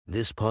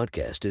This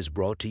podcast is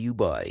brought to you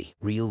by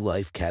Real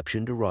Life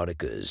Captioned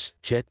Eroticas.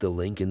 Check the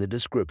link in the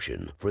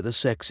description for the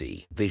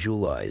sexy,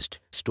 visualized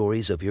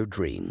stories of your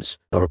dreams.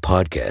 Our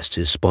podcast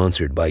is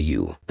sponsored by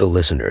you, the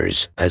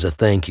listeners. As a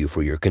thank you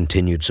for your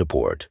continued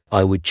support,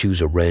 I would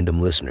choose a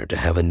random listener to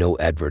have a no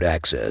advert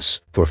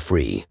access for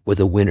free with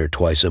a winner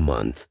twice a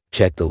month.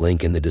 Check the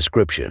link in the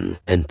description,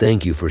 and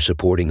thank you for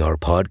supporting our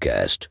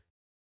podcast.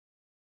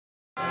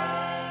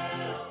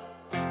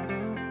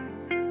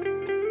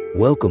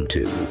 Welcome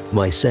to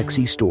My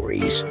Sexy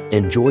Stories.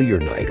 Enjoy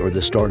your night or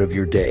the start of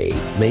your day,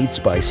 made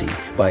spicy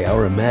by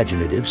our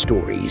imaginative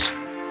stories.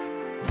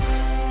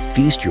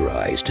 Feast your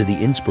eyes to the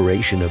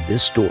inspiration of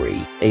this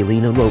story,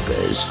 Elena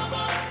Lopez.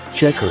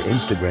 Check her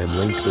Instagram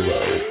link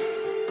below.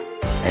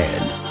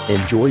 And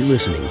enjoy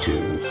listening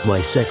to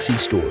My Sexy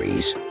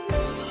Stories.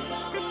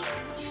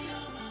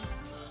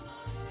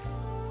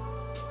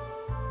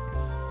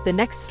 The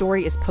next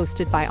story is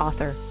posted by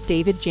author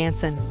David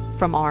Jansen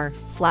from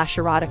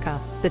r/erotica.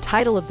 The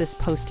title of this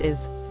post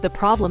is The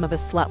Problem of a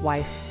Slut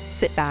Wife.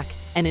 Sit back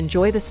and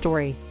enjoy the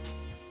story.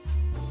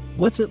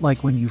 What's it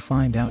like when you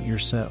find out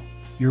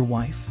your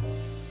wife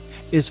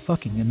is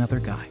fucking another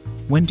guy?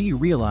 When do you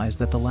realize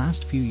that the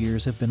last few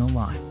years have been a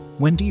lie?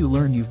 When do you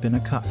learn you've been a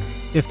cuck?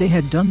 If they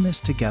had done this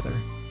together,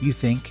 you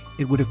think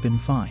it would have been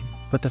fine.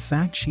 But the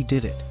fact she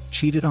did it,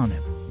 cheated on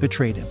him,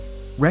 betrayed him,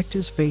 wrecked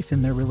his faith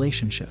in their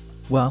relationship,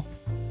 well,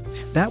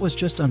 that was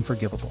just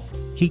unforgivable.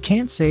 He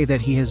can't say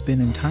that he has been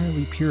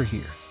entirely pure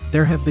here.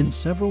 There have been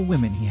several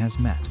women he has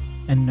met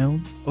and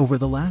known over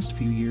the last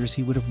few years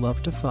he would have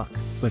loved to fuck,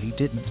 but he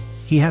didn't.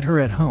 He had her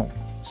at home,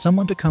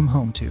 someone to come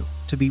home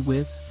to be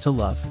with, to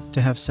love,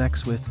 to have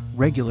sex with,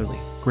 regularly,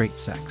 great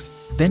sex.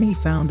 Then he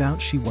found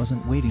out she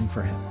wasn't waiting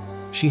for him.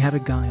 She had a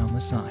guy on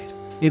the side.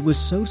 It was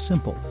so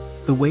simple,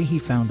 the way he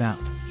found out.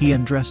 He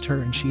undressed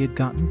her and she had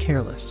gotten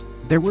careless.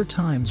 There were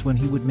times when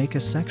he would make a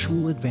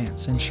sexual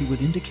advance and she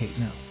would indicate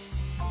no.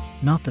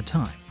 Not the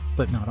time,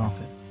 but not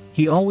often.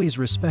 He always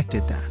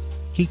respected that.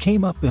 He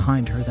came up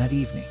behind her that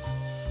evening,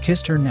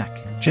 kissed her neck,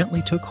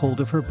 gently took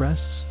hold of her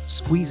breasts,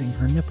 squeezing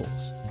her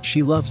nipples.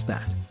 She loves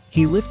that.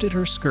 He lifted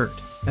her skirt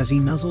as he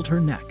nuzzled her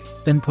neck,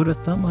 then put a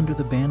thumb under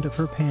the band of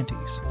her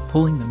panties,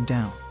 pulling them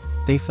down.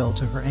 They fell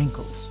to her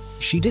ankles.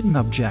 She didn't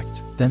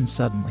object. Then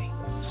suddenly,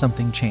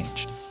 something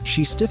changed.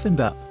 She stiffened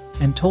up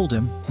and told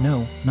him,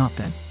 no, not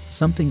then.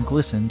 Something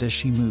glistened as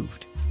she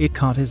moved. It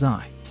caught his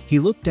eye. He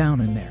looked down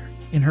and there,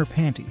 in her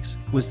panties,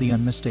 was the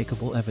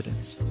unmistakable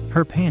evidence.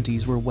 Her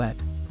panties were wet,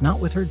 not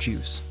with her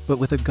juice, but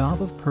with a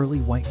gob of pearly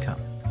white cum.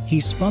 He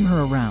spun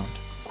her around,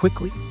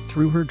 quickly,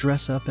 threw her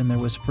dress up, and there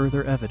was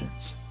further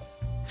evidence.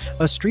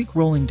 A streak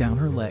rolling down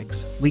her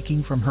legs,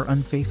 leaking from her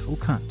unfaithful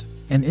cunt.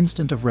 An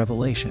instant of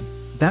revelation.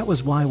 That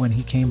was why when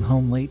he came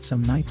home late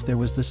some nights there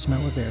was the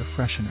smell of air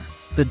freshener.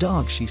 The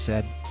dog, she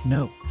said.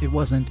 No, it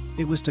wasn't.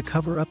 It was to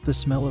cover up the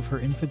smell of her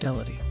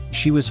infidelity.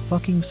 She was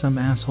fucking some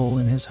asshole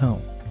in his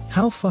home.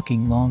 How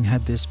fucking long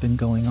had this been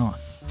going on?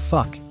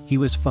 Fuck, he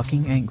was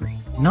fucking angry.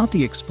 Not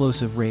the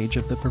explosive rage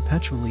of the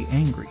perpetually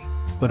angry,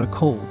 but a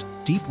cold,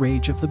 deep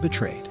rage of the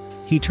betrayed.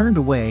 He turned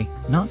away,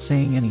 not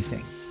saying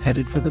anything,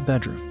 headed for the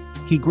bedroom.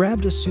 He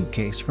grabbed a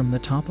suitcase from the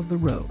top of the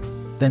robe,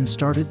 then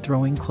started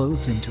throwing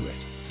clothes into it.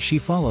 She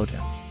followed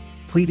him,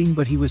 pleading,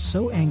 but he was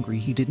so angry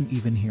he didn't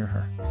even hear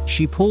her.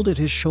 She pulled at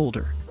his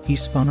shoulder. He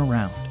spun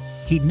around.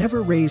 He'd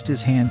never raised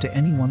his hand to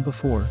anyone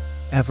before,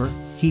 ever.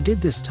 He did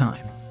this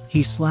time.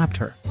 He slapped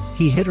her.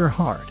 He hit her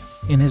hard.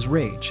 In his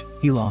rage,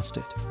 he lost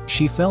it.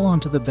 She fell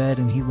onto the bed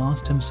and he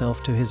lost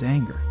himself to his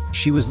anger.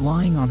 She was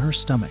lying on her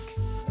stomach,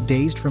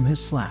 dazed from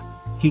his slap.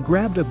 He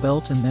grabbed a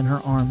belt and then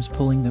her arms,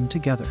 pulling them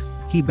together.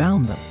 He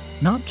bound them,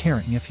 not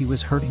caring if he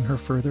was hurting her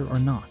further or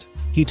not.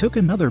 He took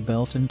another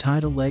belt and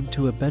tied a leg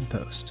to a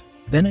bedpost.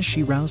 Then as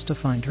she roused to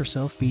find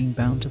herself being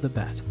bound to the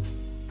bed,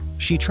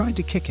 she tried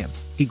to kick him.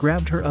 He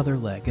grabbed her other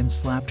leg and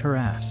slapped her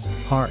ass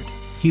hard.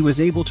 He was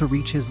able to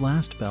reach his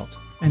last belt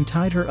and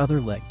tied her other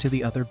leg to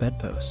the other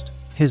bedpost.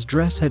 His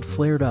dress had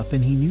flared up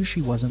and he knew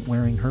she wasn't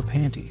wearing her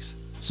panties,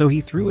 so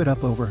he threw it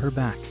up over her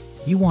back.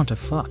 You want to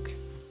fuck?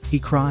 He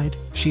cried.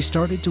 She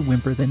started to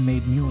whimper, then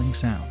made mewing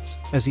sounds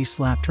as he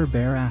slapped her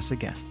bare ass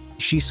again.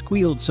 She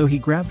squealed, so he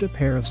grabbed a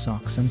pair of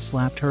socks and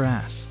slapped her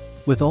ass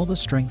with all the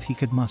strength he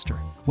could muster.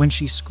 When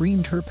she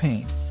screamed her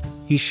pain,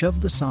 he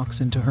shoved the socks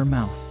into her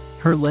mouth.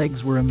 Her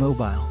legs were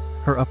immobile.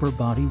 Her upper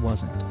body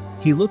wasn't.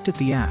 He looked at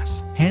the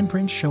ass,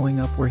 handprints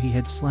showing up where he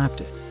had slapped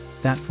it.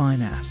 That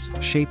fine ass,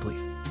 shapely,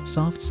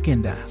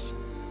 soft-skinned ass.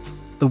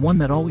 The one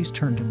that always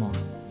turned him on.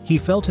 He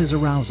felt his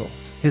arousal,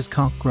 his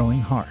cock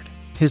growing hard.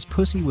 His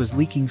pussy was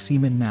leaking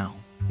semen now,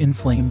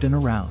 inflamed and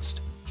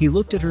aroused. He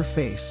looked at her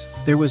face.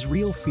 There was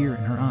real fear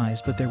in her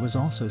eyes, but there was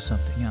also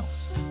something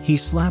else. He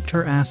slapped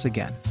her ass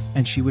again,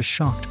 and she was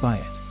shocked by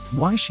it.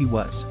 Why she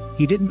was,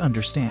 he didn't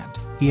understand.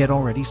 He had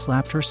already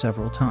slapped her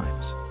several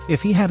times.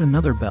 If he had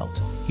another belt,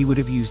 he would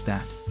have used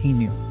that, he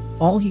knew.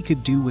 All he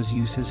could do was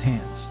use his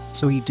hands,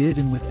 so he did,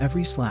 and with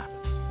every slap,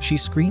 she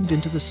screamed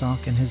into the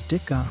sock and his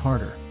dick got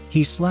harder.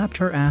 He slapped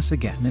her ass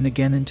again and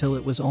again until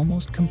it was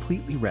almost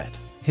completely red.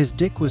 His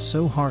dick was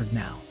so hard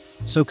now,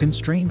 so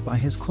constrained by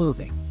his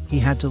clothing, he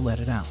had to let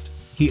it out.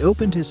 He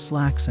opened his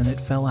slacks and it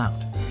fell out,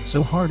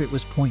 so hard it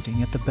was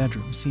pointing at the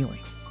bedroom ceiling.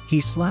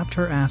 He slapped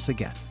her ass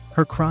again.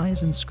 Her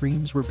cries and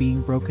screams were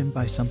being broken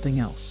by something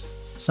else,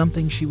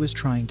 something she was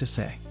trying to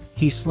say.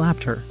 He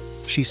slapped her.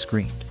 She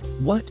screamed.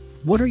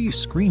 What are you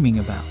screaming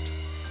about?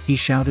 He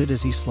shouted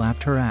as he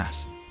slapped her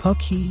ass.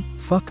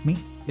 Fuck me?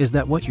 Is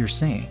that what you're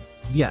saying?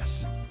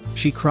 Yes.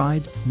 She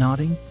cried,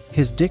 nodding.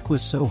 His dick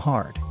was so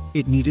hard,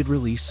 it needed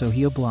release, so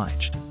he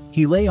obliged.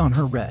 He lay on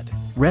her red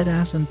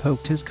ass and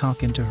poked his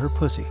cock into her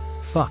pussy.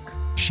 Fuck.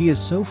 She is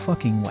so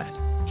fucking wet.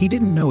 He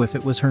didn't know if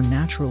it was her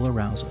natural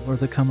arousal or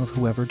the cum of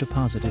whoever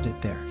deposited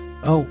it there.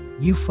 Oh,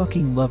 you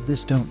fucking love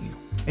this, don't you?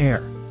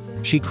 Air.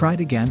 She cried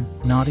again,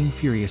 nodding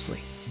furiously.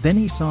 Then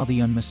he saw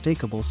the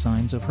unmistakable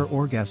signs of her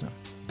orgasm.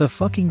 The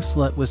fucking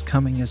slut was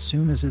coming as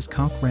soon as his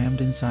cock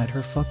rammed inside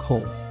her fuck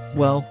hole.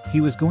 Well,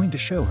 he was going to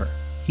show her.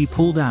 He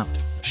pulled out.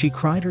 She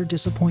cried her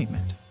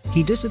disappointment.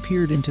 He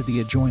disappeared into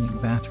the adjoining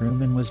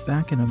bathroom and was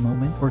back in a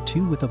moment or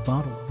two with a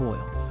bottle of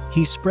oil.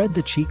 He spread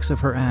the cheeks of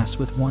her ass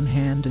with one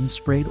hand and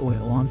sprayed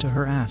oil onto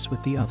her ass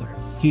with the other.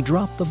 He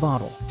dropped the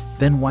bottle,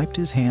 then wiped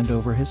his hand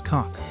over his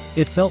cock.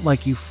 It felt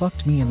like you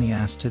fucked me in the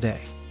ass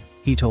today,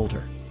 he told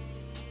her.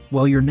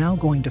 Well, you're now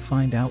going to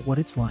find out what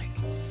it's like.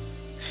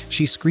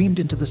 She screamed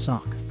into the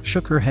sock,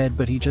 shook her head,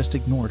 but he just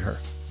ignored her.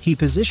 He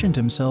positioned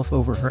himself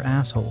over her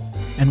asshole,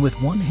 and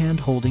with one hand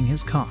holding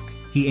his cock,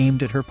 he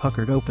aimed at her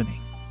puckered opening.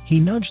 He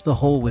nudged the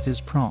hole with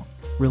his prong.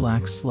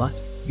 Relax, slut.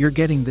 You're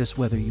getting this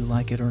whether you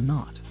like it or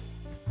not.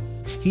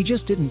 He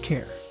just didn't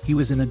care. He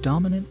was in a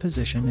dominant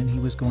position and he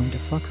was going to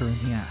fuck her in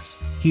the ass.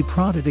 He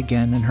prodded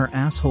again and her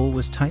asshole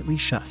was tightly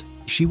shut.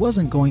 She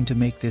wasn't going to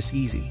make this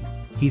easy,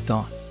 he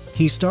thought.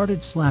 He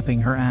started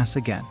slapping her ass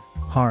again.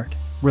 Hard.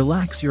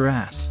 Relax your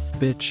ass,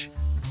 bitch.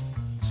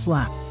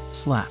 Slap,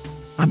 slap.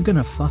 I'm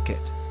gonna fuck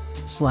it.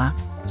 Slap,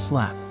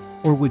 slap.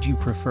 Or would you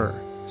prefer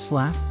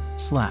slap,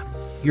 slap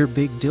your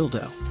big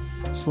dildo?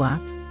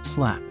 Slap,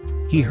 slap.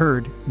 He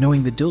heard,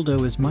 knowing the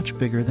dildo is much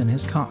bigger than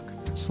his cock.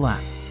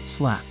 Slap,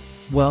 slap.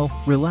 Well,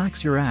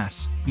 relax your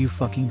ass, you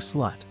fucking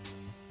slut.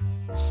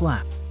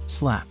 Slap,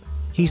 slap.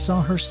 He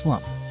saw her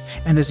slump,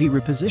 and as he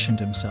repositioned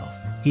himself,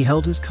 he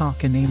held his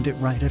cock and aimed it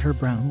right at her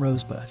brown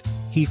rosebud.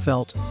 He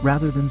felt,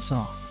 rather than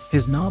saw,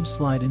 his knob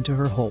slide into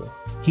her hole.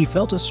 He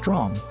felt a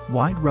strong,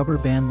 wide rubber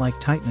band-like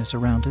tightness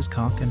around his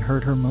cock and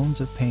heard her moans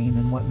of pain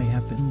and what may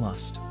have been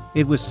lust.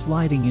 It was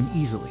sliding in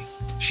easily.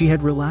 She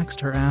had relaxed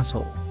her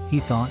asshole. He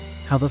thought,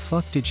 how the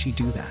fuck did she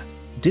do that?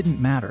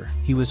 Didn't matter,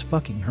 he was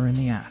fucking her in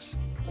the ass.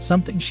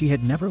 Something she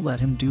had never let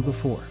him do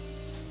before.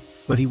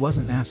 But he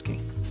wasn't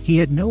asking. He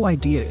had no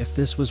idea if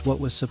this was what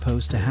was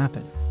supposed to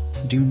happen.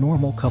 Do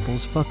normal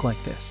couples fuck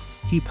like this?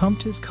 He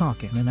pumped his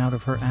cock in and out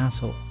of her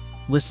asshole,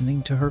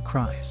 listening to her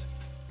cries.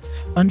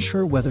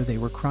 Unsure whether they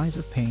were cries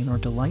of pain or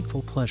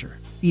delightful pleasure.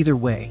 Either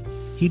way,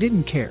 he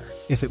didn't care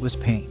if it was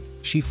pain.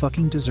 She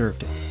fucking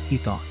deserved it, he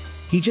thought.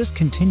 He just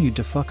continued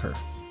to fuck her.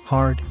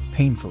 Hard,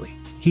 painfully.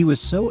 He was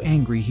so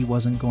angry he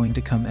wasn't going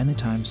to come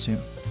anytime soon.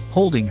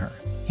 Holding her,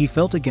 he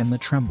felt again the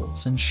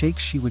trembles and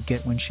shakes she would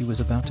get when she was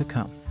about to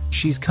come.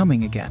 She's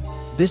coming again.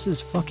 This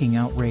is fucking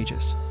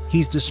outrageous.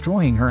 He's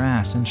destroying her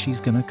ass and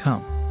she's gonna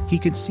come. He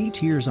could see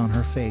tears on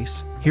her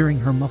face, hearing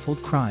her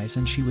muffled cries,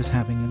 and she was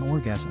having an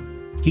orgasm.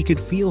 He could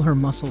feel her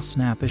muscles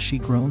snap as she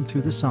groaned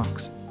through the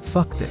socks.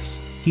 Fuck this.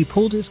 He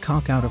pulled his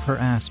cock out of her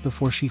ass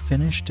before she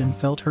finished and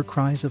felt her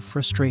cries of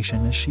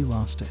frustration as she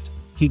lost it.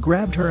 He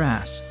grabbed her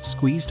ass,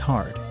 squeezed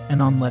hard,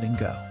 and on letting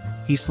go,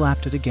 he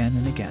slapped it again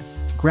and again.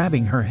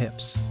 Grabbing her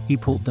hips, he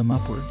pulled them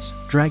upwards.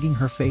 Dragging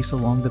her face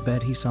along the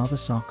bed, he saw the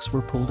socks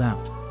were pulled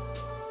out.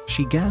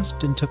 She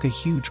gasped and took a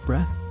huge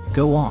breath.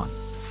 Go on.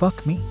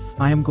 Fuck me.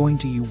 I am going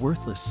to, you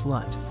worthless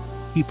slut.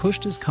 He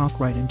pushed his cock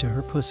right into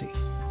her pussy,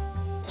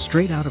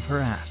 straight out of her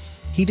ass.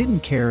 He didn't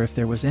care if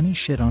there was any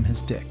shit on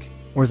his dick,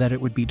 or that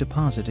it would be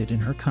deposited in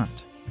her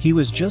cunt. He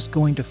was just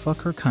going to fuck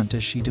her cunt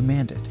as she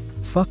demanded.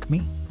 Fuck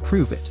me.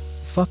 Prove it.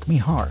 Fuck me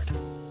hard.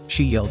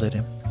 She yelled at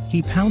him.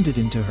 He pounded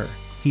into her.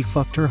 He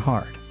fucked her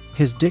hard.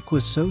 His dick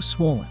was so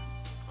swollen,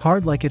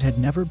 hard like it had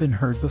never been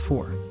heard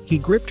before. He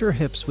gripped her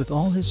hips with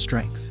all his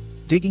strength,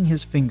 digging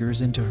his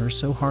fingers into her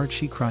so hard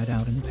she cried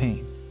out in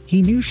pain.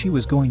 He knew she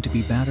was going to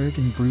be battered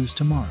and bruised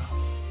tomorrow,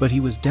 but he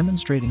was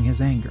demonstrating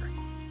his anger,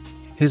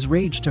 his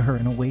rage to her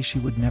in a way she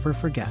would never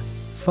forget.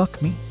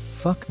 Fuck me,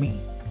 fuck me.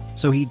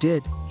 So he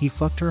did. He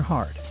fucked her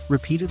hard,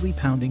 repeatedly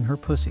pounding her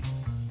pussy,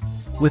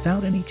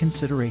 without any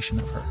consideration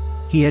of her.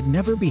 He had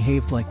never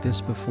behaved like this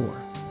before,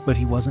 but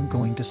he wasn't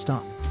going to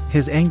stop.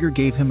 His anger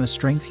gave him a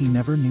strength he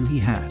never knew he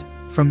had.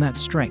 From that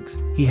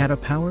strength, he had a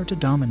power to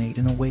dominate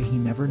in a way he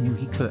never knew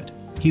he could.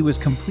 He was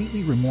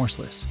completely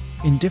remorseless,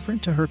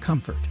 indifferent to her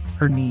comfort,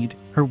 her need,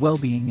 her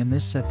well-being, and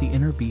this set the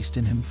inner beast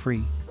in him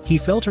free. He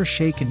felt her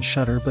shake and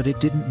shudder, but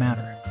it didn't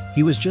matter.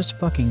 He was just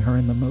fucking her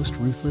in the most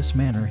ruthless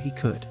manner he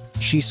could.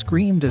 She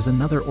screamed as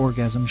another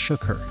orgasm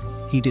shook her.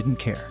 He didn't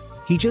care.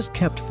 He just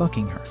kept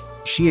fucking her.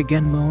 She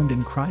again moaned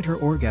and cried her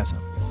orgasm,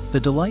 the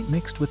delight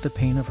mixed with the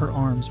pain of her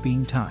arms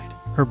being tied,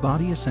 her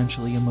body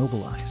essentially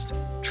immobilized,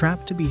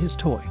 trapped to be his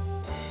toy.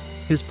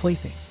 his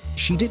plaything.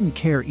 She didn't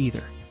care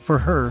either. For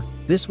her,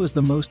 this was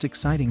the most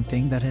exciting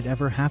thing that had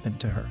ever happened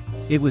to her.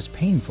 It was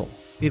painful.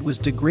 It was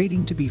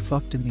degrading to be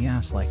fucked in the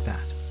ass like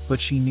that.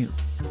 But she knew,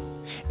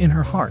 in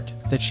her heart,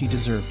 that she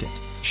deserved it.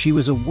 She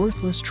was a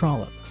worthless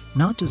trollop,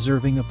 not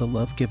deserving of the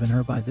love given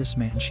her by this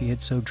man she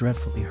had so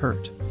dreadfully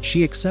hurt.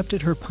 She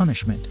accepted her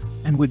punishment,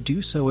 and would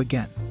do so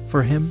again.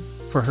 For him,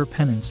 for her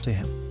penance to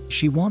him.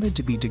 She wanted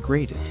to be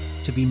degraded,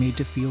 to be made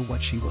to feel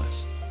what she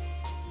was.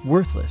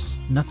 Worthless,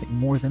 nothing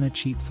more than a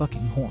cheap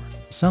fucking whore.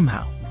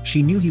 Somehow,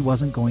 she knew he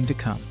wasn't going to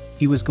come.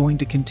 He was going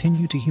to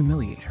continue to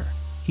humiliate her.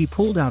 He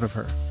pulled out of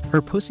her,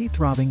 her pussy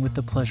throbbing with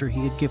the pleasure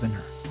he had given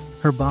her,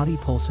 her body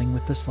pulsing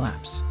with the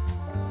slaps,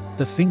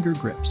 the finger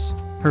grips,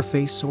 her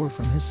face sore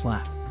from his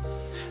slap.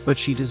 But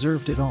she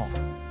deserved it all.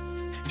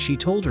 She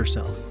told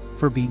herself,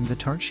 for being the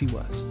tart she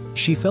was.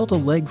 She felt a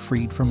leg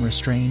freed from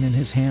restraint and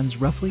his hands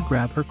roughly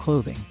grab her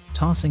clothing,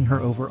 tossing her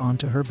over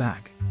onto her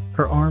back,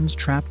 her arms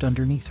trapped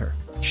underneath her.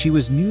 She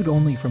was nude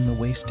only from the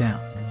waist down.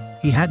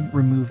 He hadn't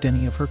removed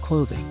any of her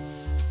clothing,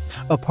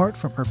 apart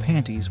from her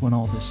panties when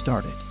all this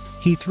started.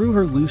 He threw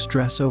her loose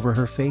dress over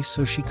her face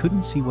so she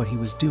couldn't see what he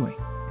was doing.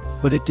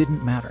 But it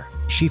didn't matter.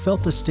 She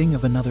felt the sting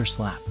of another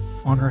slap,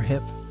 on her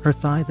hip, her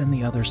thigh, then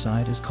the other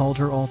side, as called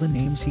her all the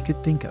names he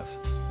could think of.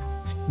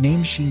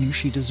 Names she knew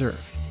she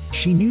deserved.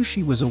 She knew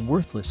she was a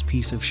worthless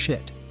piece of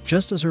shit,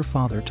 just as her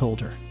father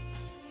told her.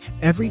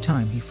 Every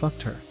time he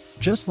fucked her,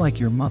 just like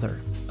your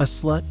mother, a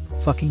slut,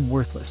 fucking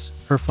worthless,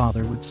 her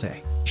father would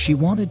say. She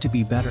wanted to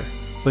be better,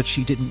 but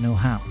she didn't know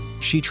how.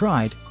 She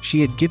tried.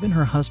 She had given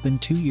her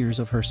husband 2 years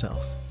of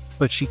herself,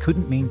 but she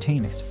couldn't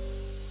maintain it.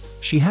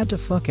 She had to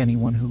fuck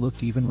anyone who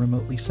looked even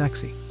remotely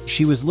sexy.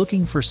 She was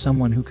looking for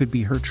someone who could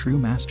be her true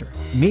master.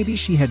 Maybe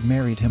she had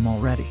married him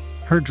already.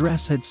 Her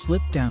dress had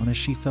slipped down as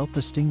she felt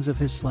the stings of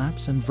his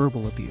slaps and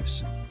verbal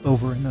abuse.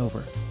 Over and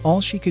over.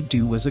 All she could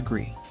do was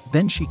agree.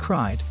 Then she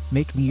cried,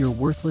 "Make me your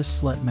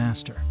worthless slut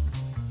master."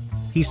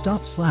 He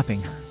stopped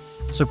slapping her,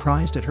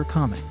 surprised at her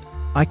comment.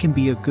 "I can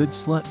be a good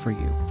slut for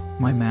you,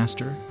 my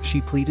master,"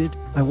 she pleaded.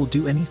 "I will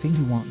do anything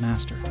you want,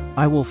 master.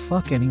 I will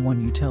fuck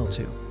anyone you tell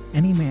to.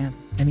 Any man,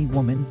 any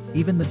woman,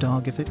 even the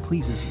dog if it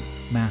pleases you,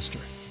 master.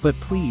 But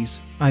please,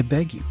 I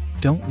beg you,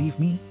 don't leave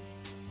me."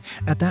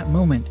 At that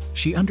moment,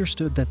 she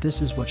understood that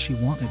this is what she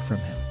wanted from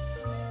him.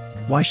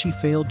 Why she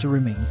failed to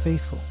remain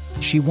faithful.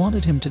 She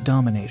wanted him to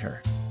dominate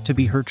her, to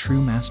be her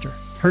true master.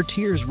 Her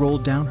tears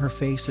rolled down her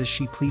face as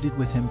she pleaded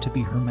with him to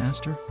be her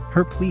master.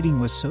 Her pleading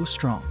was so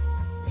strong.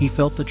 He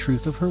felt the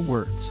truth of her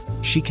words.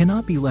 She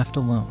cannot be left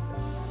alone.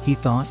 He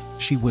thought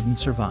she wouldn't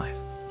survive.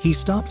 He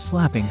stopped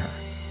slapping her,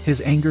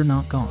 his anger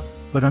not gone,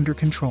 but under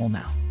control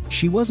now.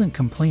 She wasn't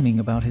complaining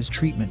about his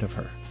treatment of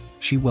her.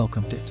 She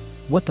welcomed it.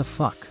 What the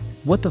fuck?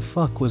 What the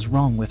fuck was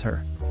wrong with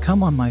her?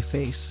 "Come on my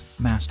face,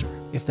 master,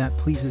 if that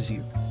pleases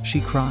you,"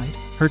 she cried,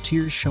 her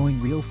tears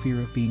showing real fear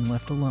of being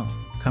left alone.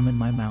 "Come in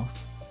my mouth,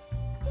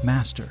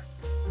 master."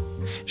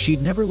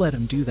 She'd never let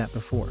him do that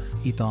before,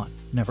 he thought.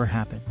 Never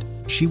happened.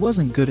 She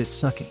wasn't good at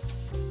sucking.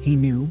 He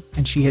knew,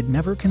 and she had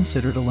never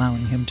considered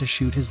allowing him to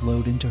shoot his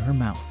load into her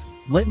mouth.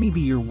 "Let me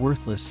be your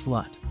worthless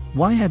slut."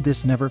 Why had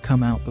this never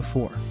come out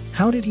before?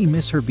 How did he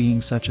miss her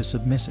being such a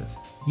submissive?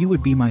 "You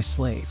would be my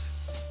slave,"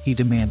 he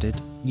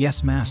demanded.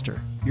 "Yes,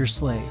 master, your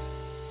slave."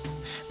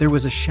 There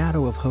was a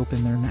shadow of hope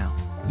in there now.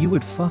 "You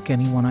would fuck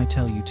anyone I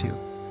tell you to?"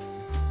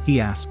 he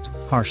asked,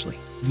 harshly.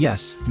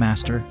 "Yes,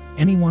 master,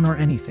 anyone or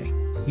anything.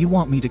 You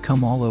want me to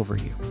come all over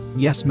you?"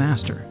 "Yes,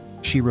 master,"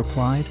 she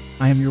replied.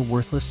 "I am your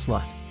worthless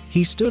slut."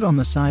 He stood on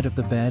the side of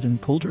the bed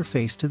and pulled her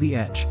face to the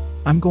edge.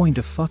 "I'm going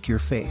to fuck your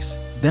face,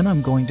 then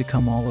I'm going to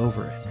come all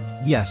over it."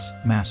 "Yes,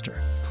 master,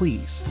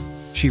 please,"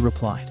 she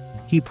replied.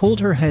 He pulled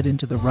her head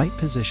into the right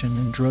position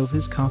and drove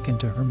his cock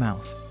into her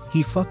mouth.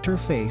 He fucked her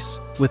face,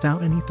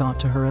 without any thought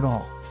to her at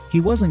all. He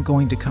wasn't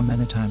going to come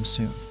anytime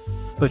soon.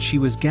 But she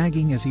was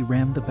gagging as he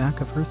rammed the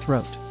back of her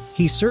throat.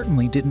 He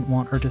certainly didn't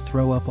want her to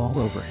throw up all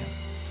over him,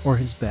 or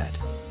his bed.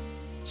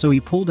 So he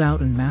pulled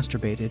out and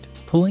masturbated,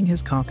 pulling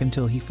his cock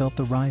until he felt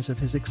the rise of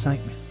his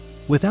excitement.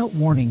 Without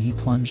warning, he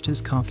plunged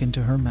his cock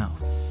into her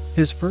mouth,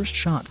 his first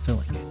shot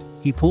filling it.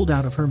 He pulled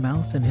out of her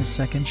mouth and his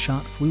second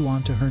shot flew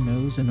onto her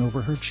nose and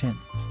over her chin,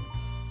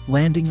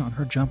 landing on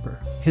her jumper.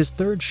 His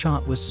third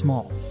shot was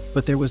small,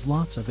 but there was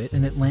lots of it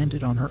and it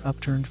landed on her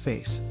upturned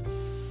face,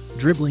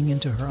 dribbling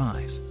into her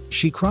eyes.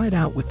 She cried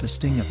out with the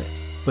sting of it,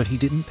 but he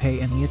didn't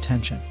pay any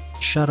attention.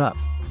 "Shut up,"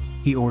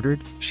 he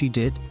ordered. She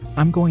did.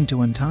 "I'm going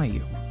to untie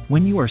you.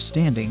 When you are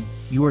standing,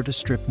 you are to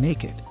strip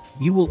naked.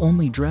 You will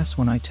only dress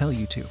when I tell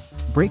you to.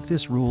 Break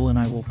this rule and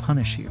I will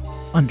punish you.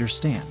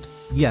 Understand?"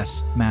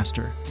 "Yes,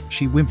 master,"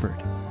 she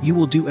whimpered. "You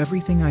will do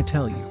everything I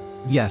tell you."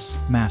 "Yes,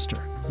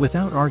 master."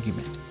 Without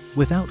argument,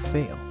 without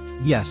fail.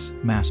 "Yes,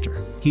 master."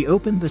 He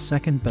opened the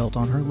second belt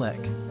on her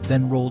leg,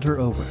 then rolled her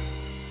over,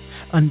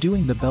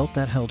 undoing the belt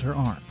that held her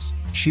arms.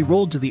 She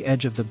rolled to the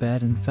edge of the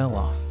bed and fell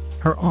off.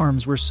 Her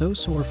arms were so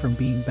sore from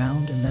being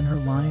bound and then her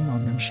lying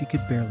on them she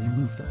could barely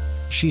move them.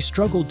 She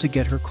struggled to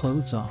get her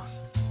clothes off,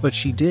 but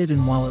she did,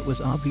 and while it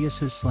was obvious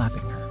his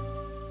slapping her,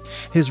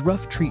 his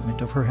rough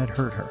treatment of her had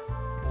hurt her,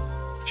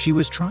 She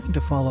was trying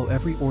to follow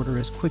every order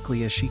as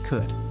quickly as she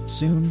could.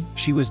 Soon,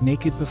 she was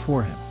naked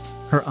before him,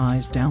 her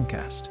eyes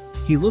downcast.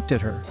 He looked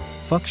at her.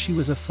 Fuck, she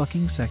was a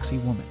fucking sexy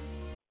woman.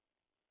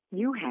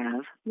 You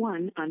have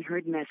one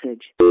unheard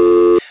message.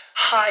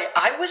 Hi,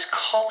 I was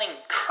calling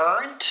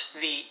Current,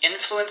 the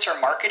influencer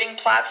marketing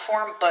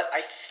platform, but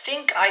I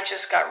think I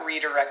just got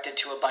redirected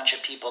to a bunch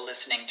of people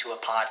listening to a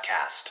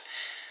podcast.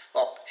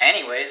 Well,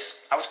 anyways,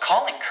 I was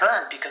calling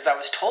Current because I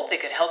was told they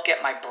could help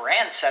get my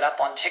brand set up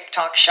on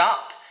TikTok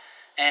Shop,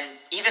 and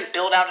even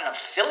build out an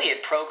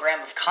affiliate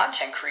program of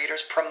content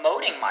creators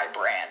promoting my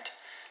brand,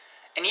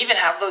 and even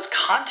have those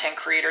content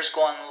creators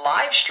go on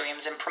live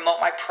streams and promote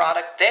my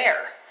product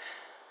there.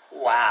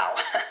 Wow,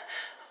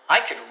 I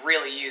could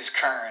really use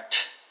Current.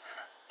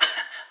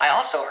 I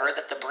also heard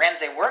that the brands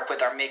they work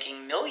with are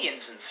making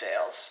millions in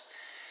sales.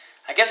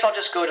 I guess I'll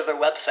just go to their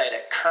website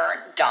at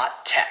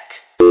current.tech.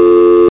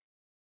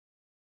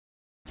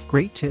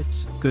 Great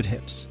tits, good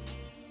hips.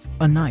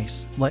 A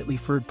nice, lightly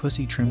furred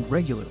pussy trimmed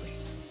regularly.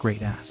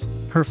 Great ass.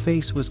 Her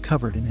face was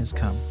covered in his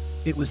cum.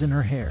 It was in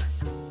her hair,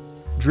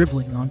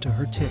 dribbling onto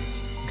her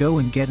tits. Go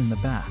and get in the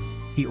bath,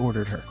 he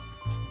ordered her.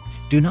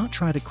 Do not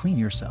try to clean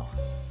yourself.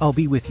 I'll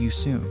be with you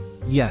soon.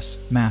 Yes,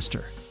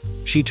 master.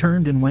 She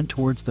turned and went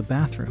towards the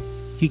bathroom.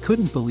 He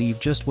couldn't believe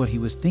just what he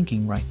was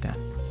thinking right then.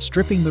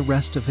 Stripping the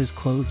rest of his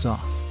clothes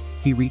off,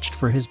 he reached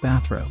for his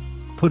bathrobe.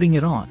 Putting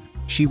it on,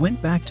 she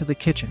went back to the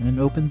kitchen and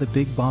opened the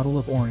big bottle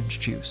of orange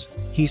juice.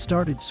 He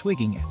started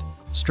swigging it,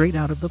 straight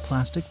out of the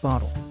plastic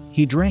bottle.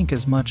 He drank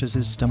as much as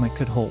his stomach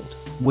could hold.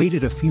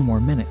 Waited a few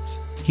more minutes.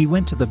 He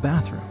went to the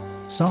bathroom,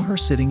 saw her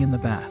sitting in the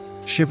bath,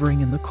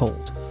 shivering in the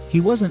cold.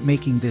 He wasn't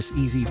making this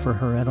easy for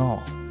her at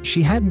all.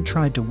 She hadn't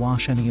tried to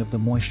wash any of the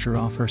moisture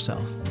off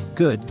herself.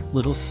 Good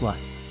little slut.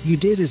 You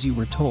did as you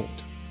were told.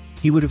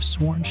 He would have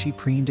sworn she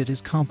preened at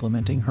his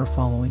complimenting her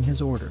following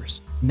his orders.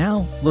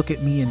 Now, look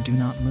at me and do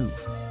not move.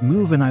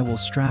 Move and I will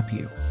strap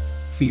you.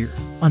 Fear.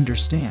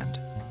 Understand?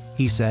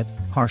 He said,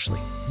 harshly.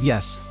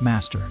 Yes,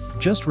 master.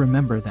 Just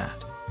remember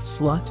that.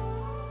 Slut.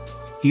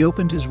 He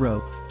opened his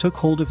robe, took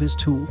hold of his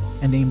tool,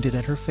 and aimed it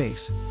at her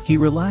face. He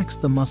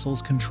relaxed the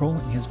muscles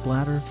controlling his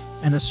bladder,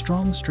 and a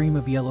strong stream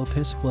of yellow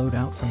piss flowed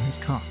out from his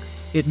cock.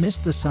 It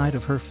missed the side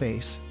of her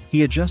face.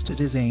 He adjusted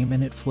his aim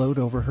and it flowed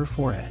over her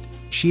forehead.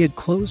 She had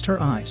closed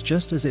her eyes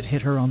just as it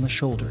hit her on the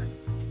shoulder.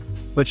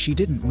 But she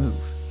didn't move.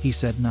 He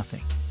said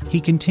nothing.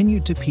 He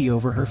continued to pee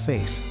over her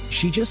face.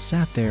 She just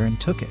sat there and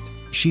took it.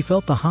 She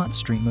felt the hot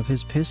stream of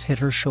his piss hit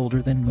her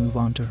shoulder then move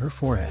onto her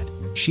forehead.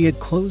 She had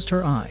closed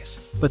her eyes,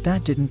 but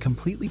that didn't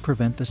completely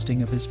prevent the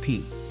sting of his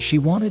pee. She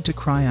wanted to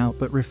cry out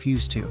but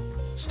refused to,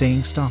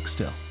 staying stock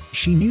still.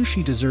 She knew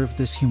she deserved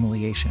this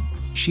humiliation.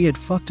 She had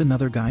fucked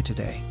another guy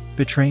today.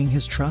 Betraying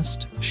his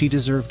trust, she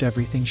deserved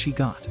everything she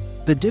got.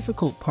 The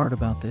difficult part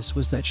about this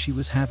was that she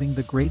was having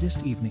the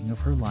greatest evening of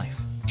her life.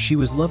 She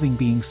was loving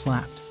being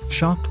slapped,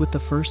 shocked with the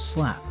first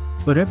slap,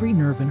 but every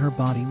nerve in her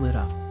body lit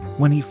up.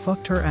 When he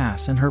fucked her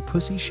ass and her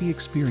pussy, she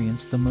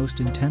experienced the most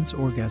intense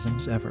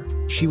orgasms ever.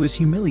 She was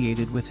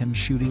humiliated with him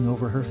shooting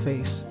over her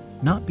face,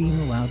 not being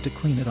allowed to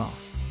clean it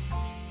off.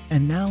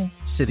 And now,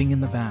 sitting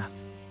in the bath,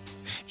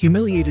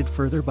 humiliated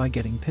further by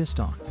getting pissed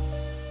on.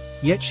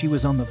 Yet she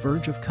was on the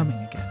verge of coming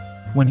again.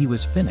 When he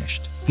was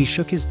finished, he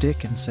shook his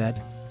dick and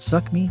said,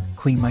 "Suck me,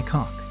 clean my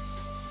cock."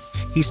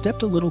 He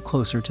stepped a little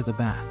closer to the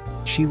bath.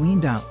 She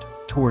leaned out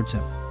towards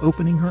him,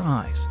 opening her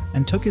eyes,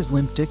 and took his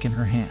limp dick in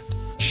her hand.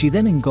 She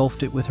then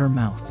engulfed it with her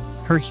mouth.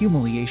 Her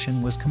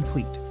humiliation was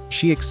complete.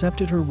 She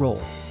accepted her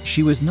role.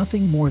 She was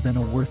nothing more than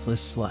a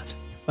worthless slut,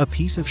 a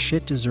piece of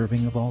shit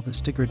deserving of all this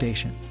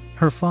degradation.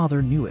 Her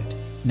father knew it.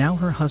 Now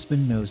her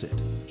husband knows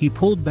it. He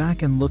pulled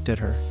back and looked at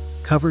her,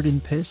 covered in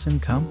piss and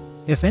cum.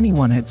 If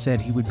anyone had said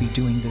he would be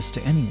doing this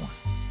to anyone,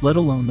 let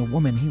alone the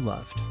woman he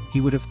loved,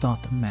 he would have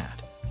thought them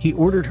mad. He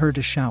ordered her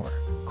to shower,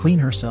 clean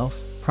herself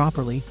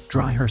properly,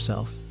 dry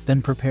herself,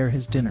 then prepare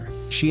his dinner.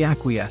 She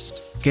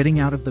acquiesced, getting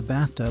out of the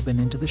bathtub and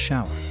into the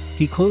shower.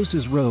 He closed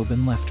his robe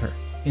and left her.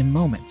 In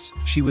moments,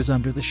 she was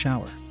under the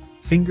shower,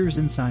 fingers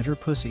inside her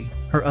pussy,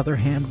 her other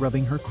hand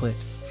rubbing her clit,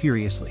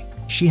 furiously.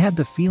 She had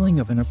the feeling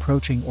of an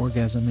approaching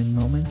orgasm in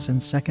moments,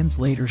 and seconds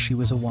later she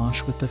was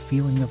awash with the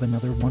feeling of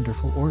another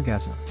wonderful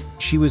orgasm.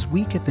 She was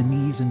weak at the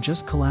knees and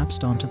just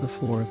collapsed onto the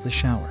floor of the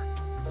shower,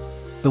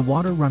 the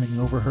water running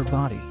over her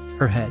body,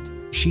 her head.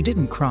 She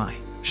didn't cry.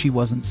 She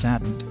wasn't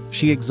saddened.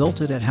 She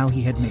exulted at how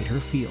he had made her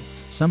feel.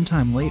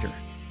 Sometime later,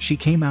 she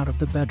came out of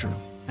the bedroom,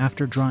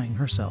 after drying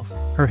herself,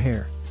 her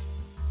hair,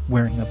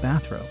 wearing a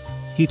bathrobe.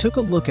 He took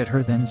a look at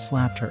her then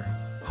slapped her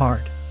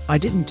hard. "I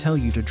didn't tell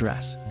you to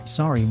dress.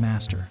 Sorry,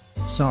 master.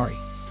 Sorry."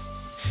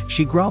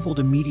 She groveled,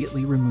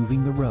 immediately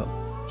removing the robe.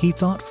 He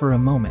thought for a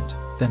moment,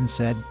 then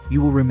said,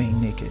 "You will remain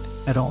naked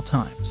at all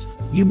times.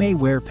 You may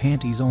wear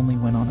panties only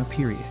when on a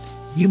period.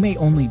 You may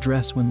only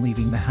dress when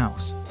leaving the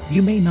house.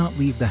 You may not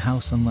leave the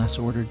house unless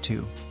ordered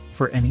to.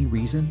 For any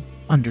reason?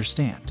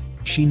 Understand?"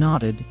 She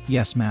nodded,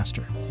 "Yes,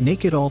 master.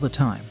 Naked all the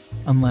time,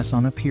 unless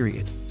on a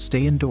period.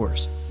 Stay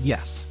indoors."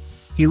 "Yes."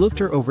 He looked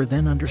her over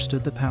then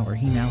understood the power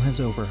he now has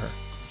over her.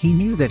 He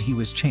knew that he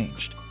was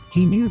changed.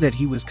 He knew that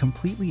he was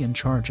completely in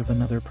charge of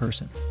another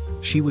person.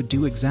 She would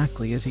do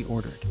exactly as he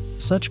ordered.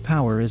 Such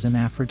power is an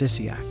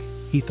aphrodisiac,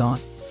 he thought,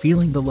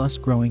 feeling the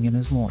lust growing in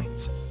his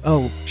loins.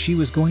 Oh, she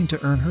was going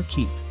to earn her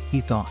keep, he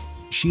thought.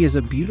 She is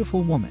a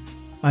beautiful woman.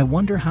 I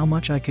wonder how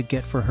much I could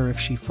get for her if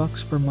she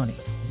fucks for money.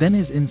 Then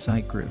his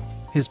insight grew.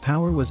 His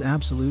power was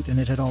absolute and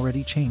it had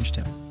already changed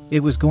him.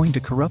 It was going to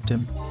corrupt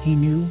him, he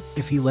knew,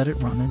 if he let it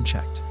run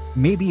unchecked.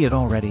 Maybe it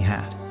already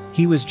had.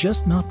 He was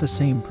just not the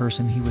same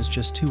person he was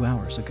just 2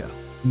 hours ago.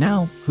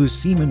 Now, whose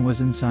semen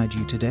was inside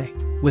you today?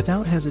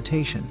 Without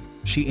hesitation,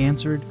 she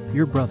answered,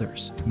 your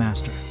brother's,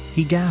 master.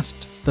 He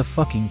gasped, the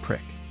fucking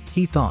prick.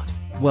 He thought,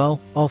 well,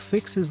 I'll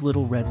fix his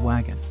little red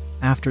wagon.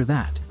 After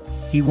that,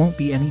 he won't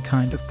be any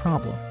kind of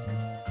problem.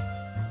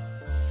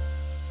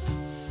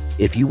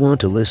 If you want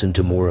to listen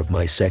to more of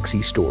my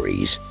sexy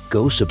stories,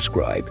 go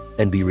subscribe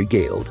and be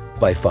regaled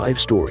by 5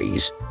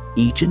 stories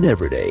each and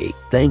every day.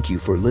 Thank you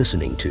for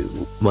listening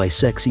to my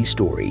sexy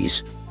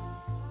stories.